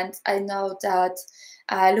 and I know that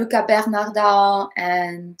Luca Bernardin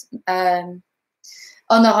and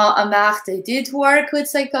Honorant Amar, they did work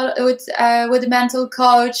with a mental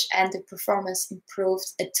coach, and the performance improved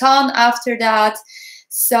a ton after that.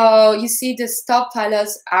 So you see, the top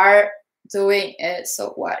pilots are doing it.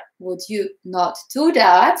 So why would you not do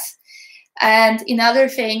that? And another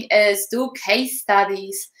thing is do case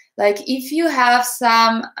studies. Like if you have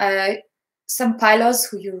some pilots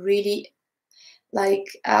who you really like,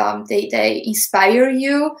 they inspire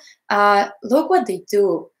you. Look what they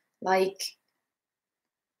do. Like,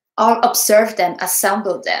 or observe them,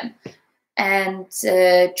 assemble them, and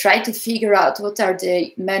try to figure out what are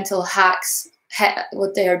the mental hacks,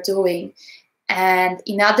 what they are doing. And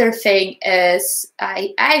another thing is,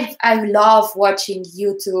 I love watching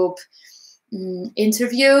YouTube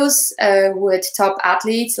interviews with top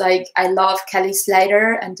athletes. Like I love Kelly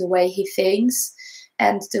Slater and the way he thinks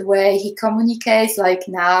and the way he communicates. Like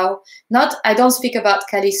now, I don't speak about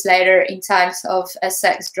Kelly Slater in times of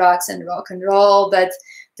sex, drugs, and rock and roll, but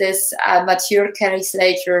this mature Kelly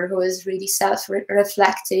Slater who is really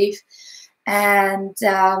self-reflective, and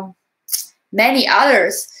many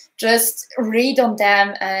others. Just read on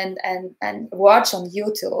them and watch on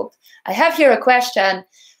YouTube. I have here a question.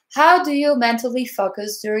 How do you mentally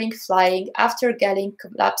focus during flying after getting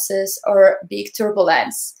collapses or big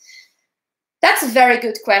turbulence? That's a very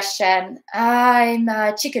good question. I'm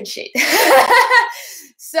chicken shit.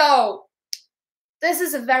 So this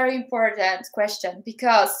is a very important question,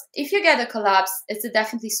 because if you get a collapse, it's a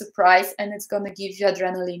definitely surprise, and it's going to give you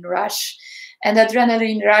adrenaline rush. And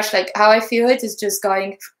adrenaline rush, like how I feel it, is just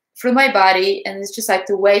going through my body, and it's just like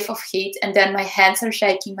the wave of heat, and then my hands are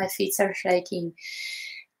shaking, my feet are shaking.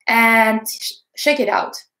 And shake it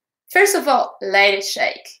out. First of all, let it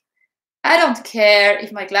shake. I don't care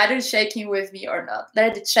if my glider is shaking with me or not.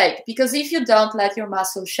 Let it shake. Because if you don't let your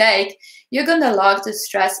muscles shake, you're going to lock the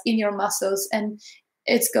stress in your muscles, and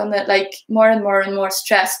it's going to, like, more and more and more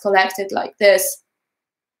stress collected like this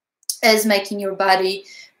is making your body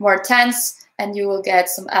more tense, and you will get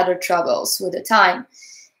some other troubles with the time.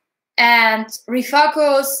 And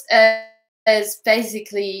refocus is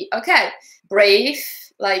basically, okay, breathe.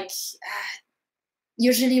 Like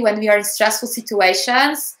usually when we are in stressful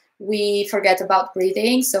situations, we forget about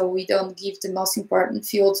breathing, so we don't give the most important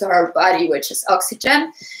fuel to our body, which is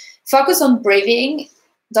oxygen. Focus on breathing.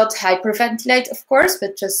 Don't hyperventilate, of course,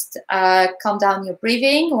 but just calm down your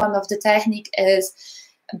breathing. One of the technique is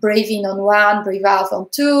breathe in on 1, breathe out on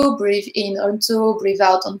 2, breathe in on 2, breathe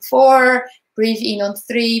out on 4, breathe in on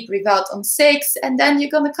 3, breathe out on 6, and then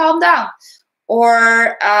you're gonna calm down.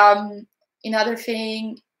 Or another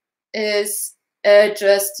thing is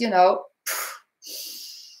just, you know,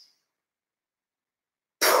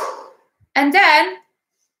 and then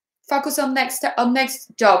focus on next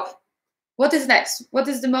job. What is next? What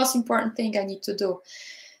is the most important thing I need to do?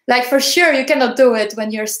 Like, for sure, you cannot do it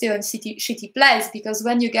when you're still in shitty place, because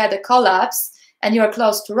when you get a collapse and you're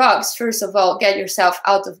close to rocks, first of all, get yourself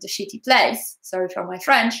out of the shitty place. Sorry for my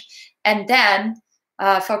French. And then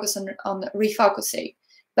focus on refocusing.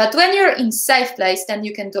 But when you're in safe place, then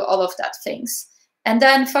you can do all of that things. And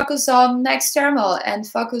then focus on next thermal, and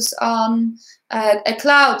focus on a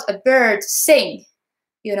cloud, a bird, sing,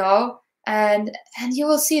 you know, and you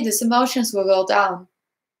will see these emotions will go down.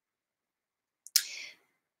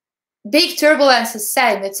 Big turbulence is the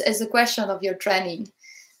same. It's a question of your training.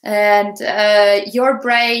 And your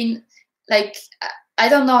brain, like, I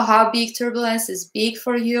don't know how big turbulence is big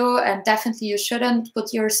for you, and definitely you shouldn't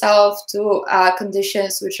put yourself to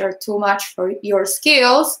conditions which are too much for your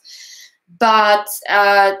skills. But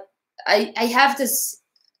I have this,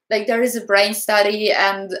 like, there is a brain study,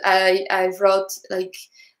 and I wrote, like,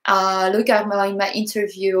 look at my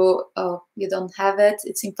interview. Oh, you don't have it.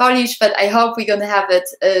 It's in Polish, but I hope we're gonna have it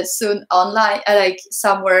soon online, like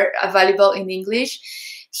somewhere available in English.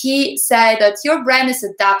 He said that your brain is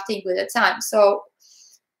adapting with the time. So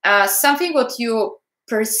something what you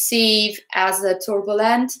perceive as a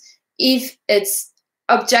turbulent, if it's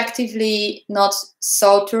objectively not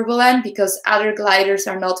so turbulent because other gliders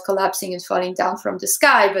are not collapsing and falling down from the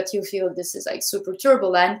sky, but you feel this is like super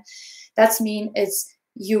turbulent, that means it's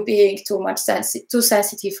you being too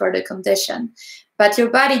sensitive for the condition. But your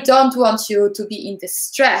body don't want you to be in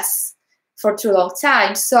distress for too long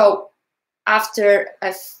time. So after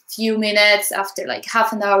a few minutes, after like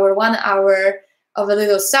half an hour, 1 hour of a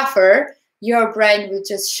little suffer, your brain will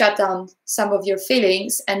just shut down some of your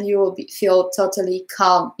feelings and you will feel totally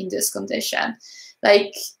calm in this condition.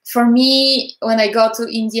 Like for me, when I go to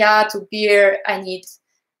India to beer, I need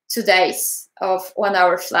 2 days of 1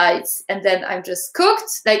 hour flights and then I'm just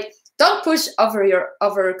cooked. Like don't push over your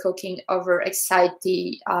overcooking, over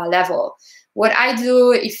anxiety level. What I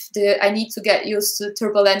do if I need to get used to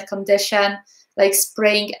turbulent condition, like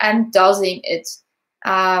spraying and dosing it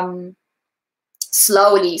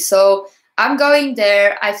slowly. So I'm going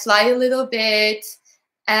there, I fly a little bit,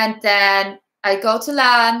 and then I go to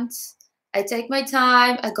land, I take my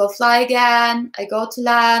time, I go fly again, I go to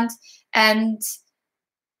land, and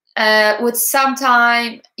with some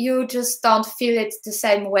time, you just don't feel it the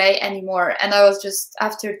same way anymore. And I was just,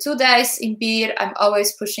 after 2 days in beer, I'm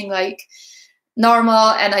always pushing like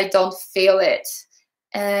normal and I don't feel it.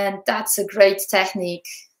 And that's a great technique.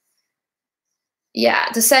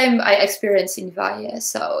 Yeah, the same I experienced in Valle.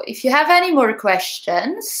 So if you have any more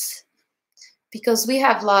questions, because we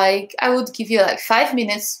have like, I would give you like 5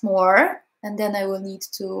 minutes more and then I will need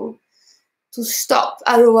to stop.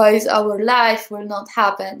 Otherwise our life will not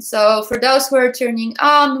happen. So for those who are turning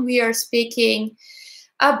on, we are speaking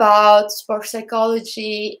about sport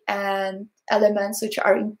psychology and elements which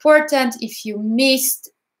are important. If you missed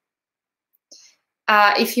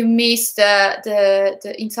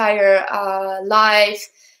the entire live,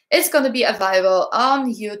 it's going to be available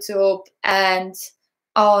on YouTube and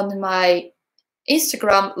on my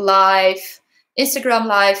Instagram live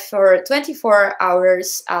for 24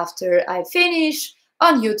 hours after I finish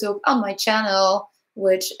on YouTube on my channel,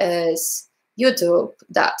 which is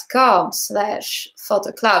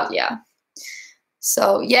youtube.com/photoclaudia.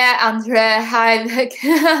 So yeah, Andre, hi, like,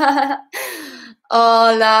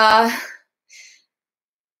 hola.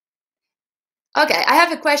 Okay, I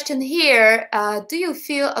have a question here. Do you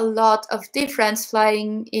feel a lot of difference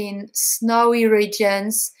flying in snowy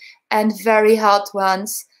regions and very hot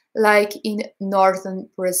ones, like in northern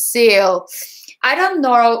Brazil? I don't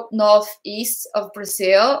know northeast of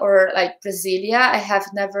Brazil or like Brasilia. I have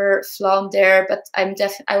never flown there, but I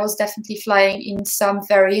was definitely flying in some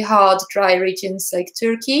very hot, dry regions like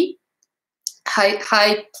Turkey,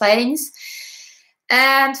 high plains.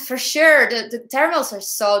 And for sure, the thermals are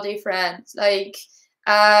so different. Like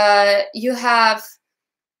you have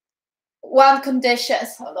one condition.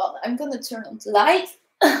 Hold on, I'm gonna turn on the light.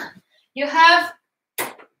 You have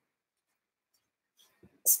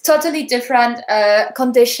totally different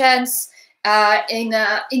conditions in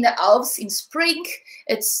the Alps in spring.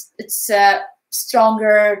 It's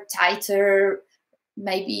stronger, tighter,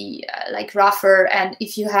 maybe like rougher. And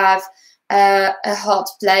if you have a hot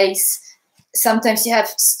place, sometimes you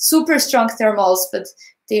have super strong thermals, but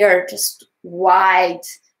they are just wide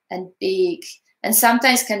and big, and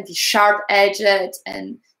sometimes can be sharp-edged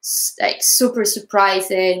and like super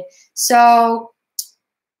surprising. So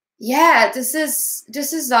yeah, this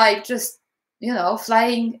is like just, you know,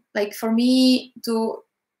 flying. Like for me, to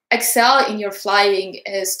excel in your flying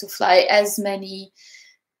is to fly as many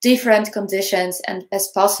different conditions and as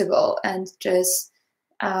possible, and just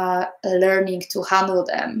learning to handle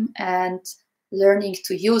them and learning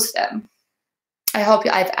to use them. I hope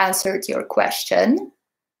I've answered your question,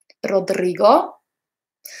 Rodrigo.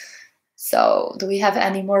 So do we have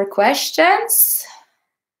any more questions?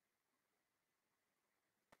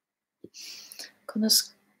 I'm gonna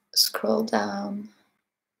scroll down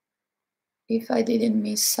if I didn't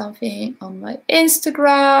miss something on my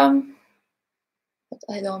Instagram, but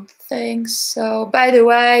I don't think so. By the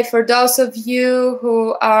way, for those of you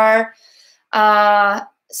who are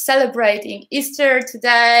celebrating Easter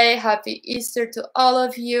today, happy Easter to all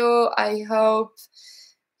of you. I hope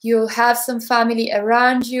you have some family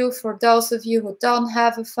around you. For those of you who don't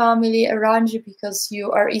have a family around you because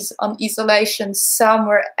you are on isolation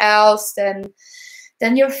somewhere else than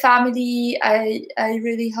your family, I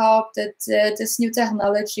really hope that this new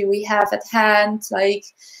technology we have at hand, like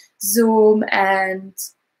Zoom and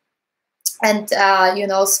and you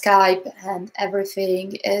know, Skype and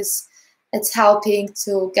everything it's helping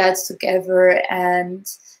to get together and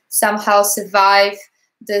somehow survive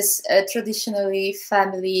this traditionally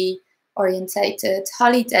family orientated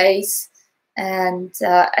holidays. And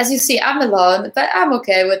as you see, I'm alone, but I'm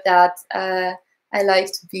okay with that. I like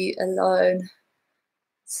to be alone,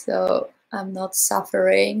 so I'm not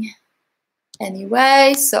suffering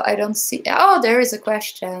anyway. So I don't see, oh, there is a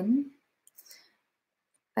question.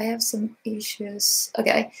 I have some issues.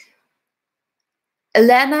 Okay.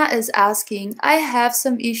 Elena is asking, I have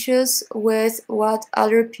some issues with what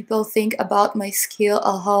other people think about my skill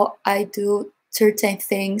or how I do certain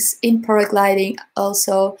things in paragliding.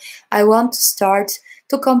 Also, I want to start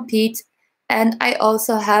to compete, and I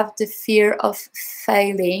also have the fear of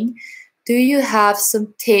failing. Do you have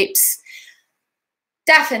some tips?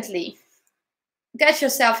 Definitely. Get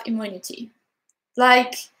yourself immunity.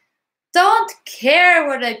 Like, don't care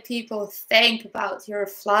what people think about your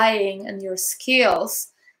flying and your skills,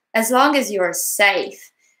 as long as you're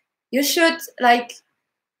safe. You should like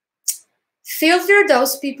filter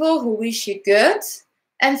those people who wish you good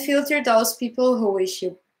and filter those people who wish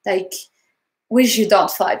you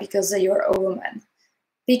don't fly because you're a woman.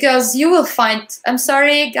 Because you will find, I'm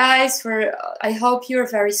sorry guys, I hope you're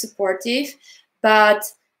very supportive, but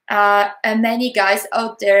many guys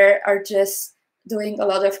out there are just doing a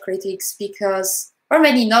lot of critics because, or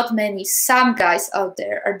many, not many, some guys out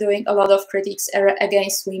there are doing a lot of critics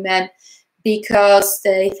against women because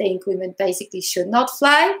they think women basically should not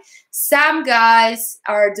fly. Some guys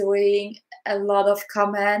are doing a lot of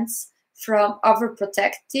comments from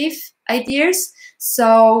overprotective ideas.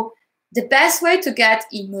 So the best way to get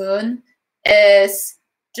immune is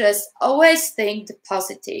just always think the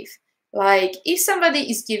positive. Like if somebody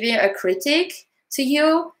is giving a critic to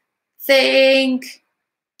you, think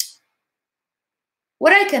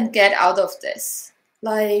what I can get out of this.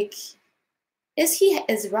 Like, is he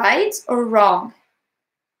right or wrong?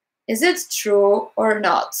 Is it true or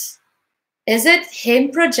not? Is it him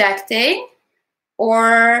projecting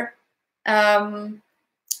or on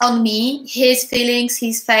me, his feelings,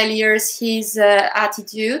 his failures, his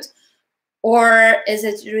attitude, or is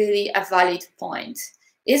it really a valid point?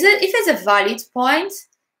 If it's a valid point,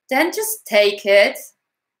 then just take it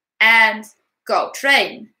and go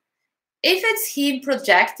train. If it's him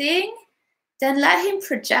projecting, then let him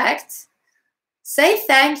project, say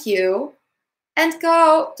thank you, and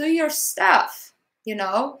go do your stuff. You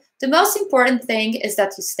know, the most important thing is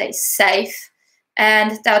that you stay safe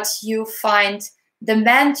and that you find the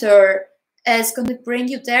mentor is going to bring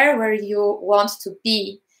you there where you want to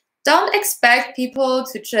be. Don't expect people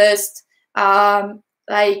to just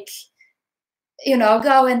like, you know,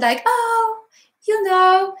 go and like, oh, you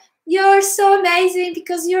know, you're so amazing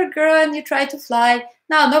because you're a girl and you try to fly.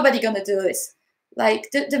 No, nobody gonna do this.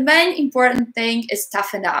 Like the main important thing is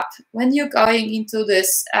toughen up. When you're going into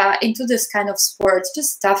this kind of sports,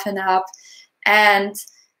 just toughen up and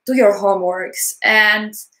do your homeworks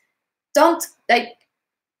and don't like.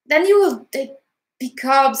 Then you will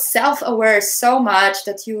become self-aware so much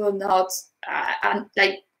that you will not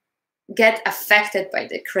like get affected by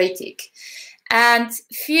the critic. And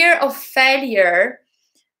fear of failure.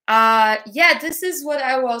 Yeah, this is what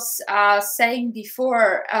I was saying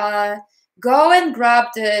before. Go and grab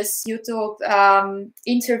this YouTube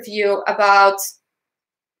interview about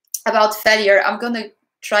failure. I'm gonna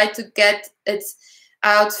try to get it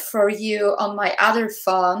out for you on my other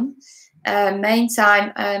phone.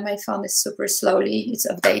 Meantime, my phone is super slowly. It's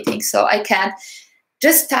updating, so I can't.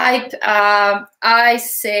 Just type I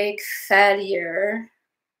seek failure.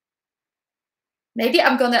 Maybe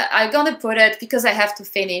I'm gonna put it, because I have to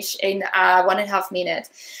finish in 1.5 minutes.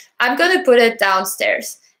 I'm gonna put it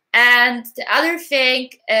downstairs. And the other thing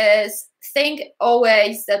is, think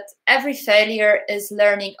always that every failure is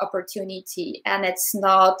learning opportunity, and it's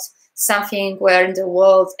not something where the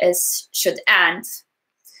world should end.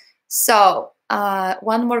 So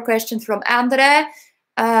one more question from Andre.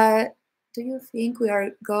 Do you think we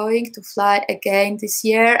are going to fly again this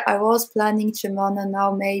year? I was planning Cremona,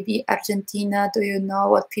 now maybe Argentina. Do you know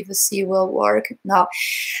what PVC will work? No,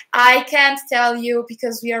 I can't tell you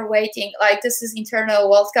because we are waiting. Like, this is internal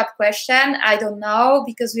World Cup question. I don't know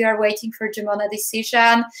because we are waiting for Cremona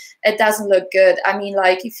decision. It doesn't look good. I mean,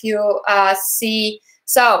 like, if you see.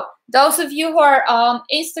 So those of you who are on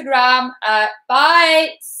Instagram,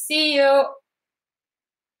 bye. See you.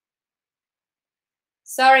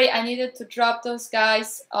 Sorry, I needed to drop those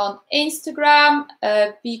guys on Instagram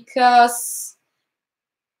because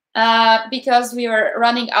we were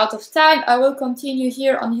running out of time. I will continue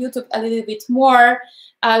here on YouTube a little bit more.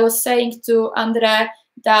 I was saying to Andre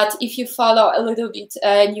that if you follow a little bit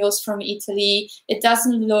news from Italy, it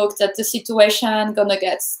doesn't look that the situation gonna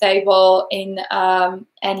get stable in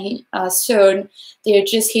any soon. They're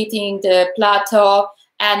just hitting the plateau,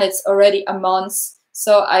 and it's already a month.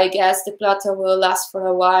 So I guess the plateau will last for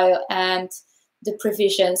a while, and the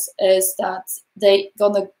provisions is that they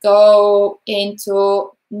gonna go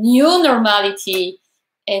into new normality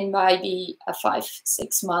in maybe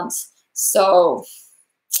 5-6 months. So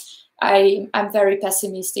I'm very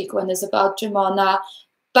pessimistic when it's about Gemona,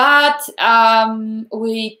 but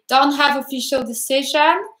we don't have official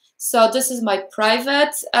decision. So this is my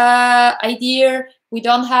private idea. We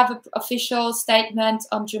don't have an official statement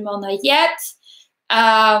on Gemona yet.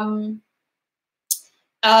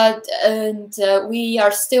 And we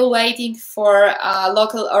are still waiting for a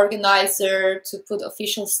local organizer to put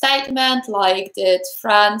official statement, like did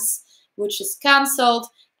France, which is cancelled,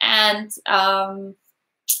 and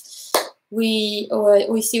we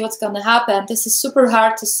see what's gonna happen. This is super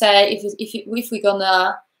hard to say if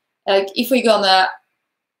we're gonna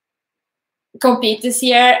compete this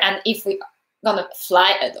year, and if we're gonna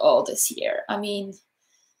fly at all this year. I mean,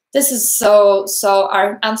 this is so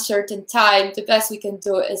our uncertain time. The best we can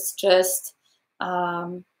do is just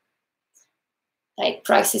like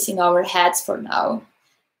practice in our heads for now.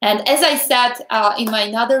 And as I said in my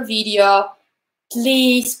another video,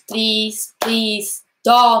 please, please, please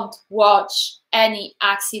don't watch any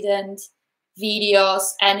accident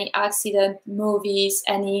videos, any accident movies,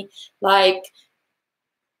 any like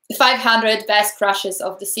 500 best crashes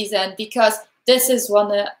of the season, because this is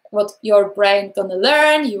what your brain gonna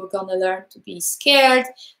learn. You're gonna learn to be scared.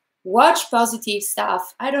 Watch positive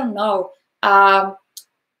stuff. I don't know.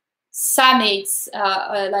 Summits,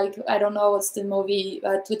 like, I don't know what's the movie,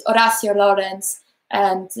 but with Horacio Lawrence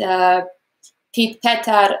and Pete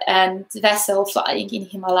Petar and Vessel flying in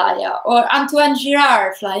Himalaya, or Antoine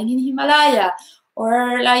Girard flying in Himalaya,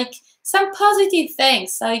 or like some positive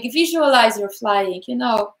things, like visualize your flying, you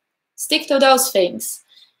know, stick to those things.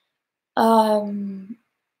 Oh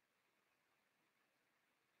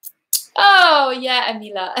yeah,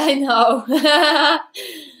 Emila, I know.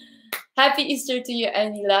 Happy Easter to you,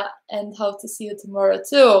 Emila, and hope to see you tomorrow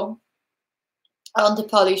too on the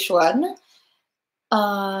Polish one.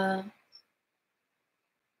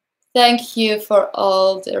 Thank you for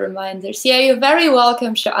all the reminders. Yeah, you're very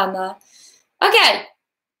welcome, Joanna. Okay,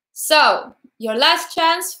 so your last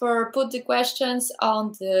chance for put the questions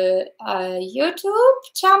on the YouTube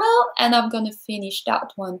channel, and I'm gonna finish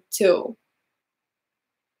that one too.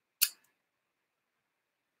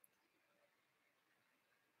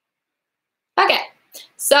 Okay,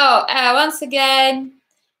 so once again,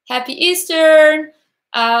 happy Easter,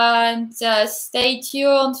 and stay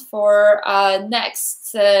tuned for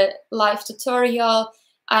next live tutorial.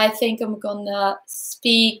 I think I'm gonna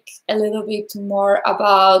speak a little bit more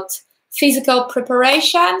about physical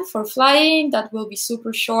preparation for flying. That will be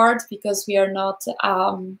super short because we are not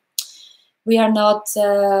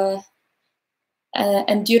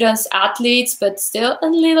endurance athletes, but still a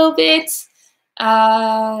little bit.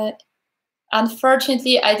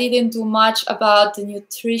 Unfortunately, I didn't do much about the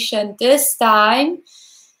nutrition this time.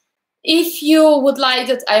 If you would like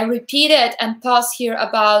that I repeat it and pause here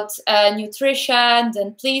about nutrition,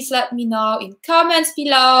 then please let me know in comments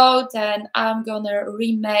below. Then I'm gonna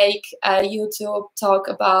remake a YouTube talk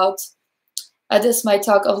about, this is my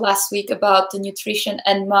talk of last week about the nutrition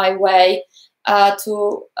and my way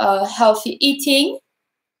to healthy eating.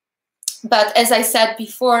 But as I said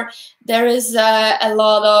before, there is a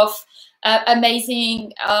lot of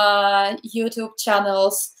amazing YouTube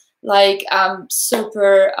channels. Like, I'm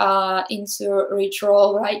super into Rich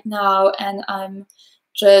Roll right now, and I'm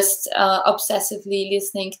just obsessively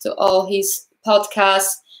listening to all his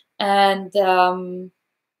podcasts, and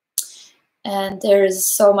there is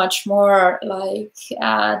so much more. Like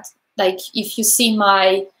if you see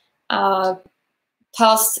my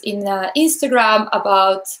posts in Instagram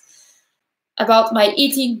about my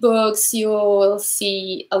eating books, you will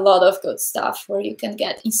see a lot of good stuff where you can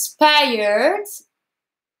get inspired.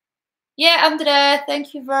 Yeah, André,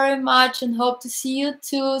 thank you very much, and hope to see you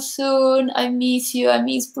too soon. I miss you. I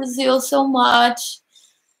miss Brazil so much.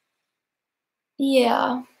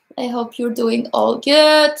 Yeah, I hope you're doing all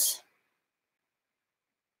good.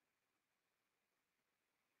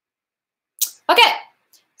 Okay,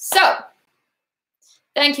 so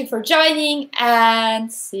thank you for joining,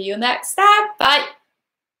 and see you next time. Bye.